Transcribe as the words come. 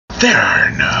There are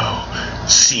no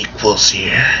sequels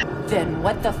here. Then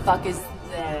what the fuck is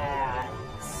that?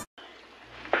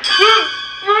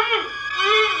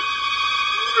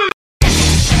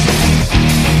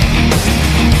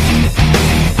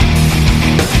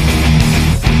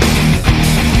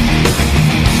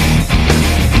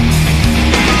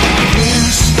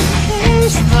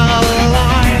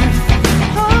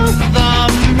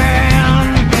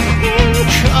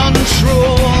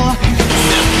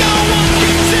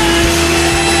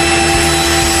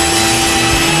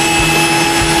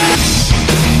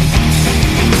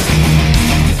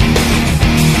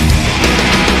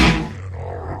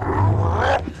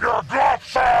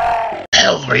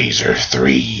 Hellraiser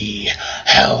 3,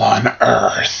 Hell on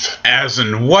Earth. As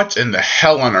in, what in the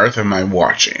hell on earth am I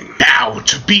watching? Now,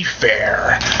 to be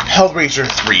fair, Hellraiser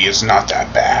 3 is not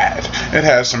that bad. It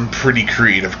has some pretty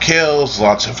creative kills,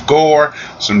 lots of gore,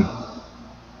 some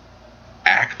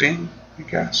acting, I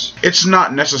guess. It's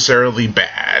not necessarily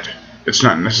bad. It's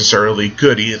not necessarily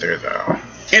good either, though.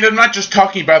 And I'm not just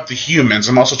talking about the humans,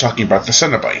 I'm also talking about the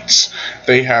Cenobites.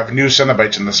 They have new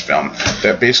Cenobites in this film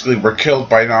that basically were killed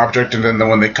by an object, and then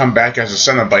when they come back as a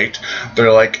Cenobite,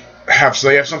 they're like,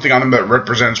 they have something on them that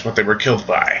represents what they were killed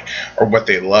by, or what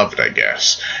they loved, I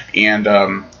guess. And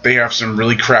they have some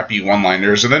really crappy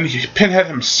one-liners. And then Pinhead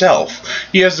himself,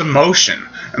 he has emotion.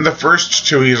 In the first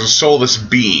two, he's a soulless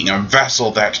being, a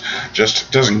vessel that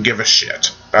just doesn't give a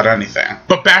shit about anything.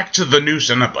 But back to the new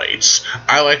Cenobites.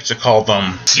 I like to call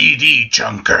them CD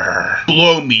Junker,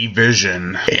 Blow Me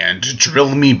Vision, and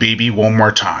Drill Me Baby One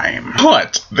More Time.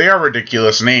 But they are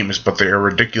ridiculous names, but they are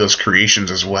ridiculous creations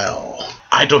as well.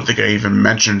 I don't think I even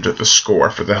mentioned the score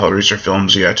for the Hellraiser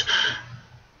films yet.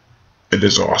 It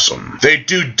is awesome. They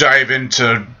do dive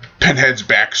into Pinhead's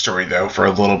backstory, though, for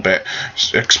a little bit,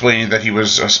 explaining that he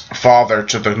was a father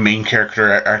to the main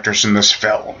actress in this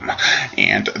film.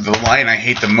 And the line I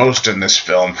hate the most in this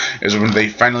film is when they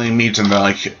finally meet and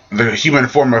the human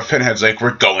form of Pinhead's like,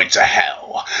 "We're going to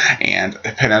hell." And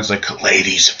Pinhead's like,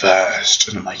 "Ladies first."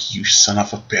 And I'm like, you son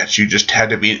of a bitch, you just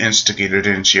had to be an instigator,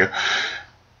 didn't you?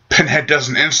 Pinhead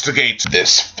doesn't instigate.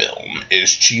 This film is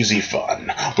cheesy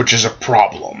fun, which is a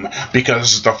problem,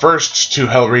 because the first two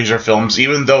Hellraiser films,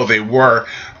 even though they were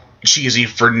cheesy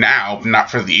for now, not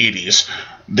for the 80s,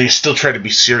 they still try to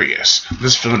be serious.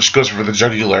 This film just goes for the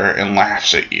jugular and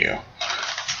laughs at you.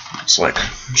 It's like,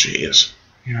 jeez.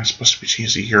 You're not supposed to be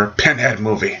cheesy. You're a Pinhead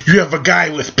movie. You have a guy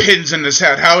with pins in his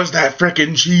head. How is that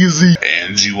frickin' cheesy?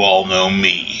 And you all know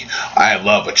me. I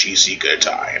love a cheesy good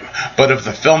time. But if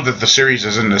the film that the series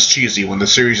isn't as cheesy when the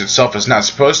series itself is not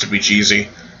supposed to be cheesy,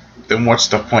 then what's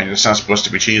the point? It's not supposed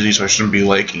to be cheesy, so I shouldn't be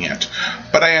liking it.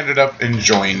 But I ended up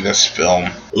enjoying this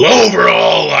film.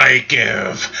 Overall, I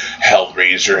give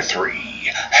Hellraiser 3,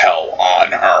 Hell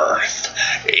on Earth,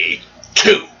 a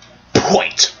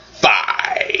 2.5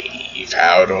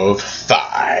 out of 5.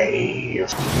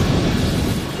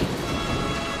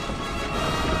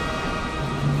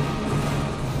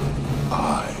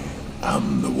 I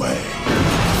am the way.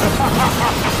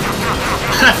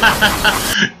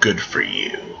 Good for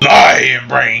you. I am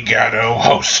Brian Gatto,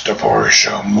 host of Horror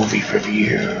Show Movie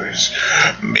Reviews.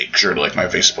 Make sure to like my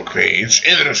Facebook page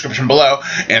in the description below,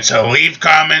 and to leave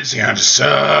comments and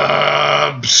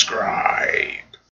subscribe.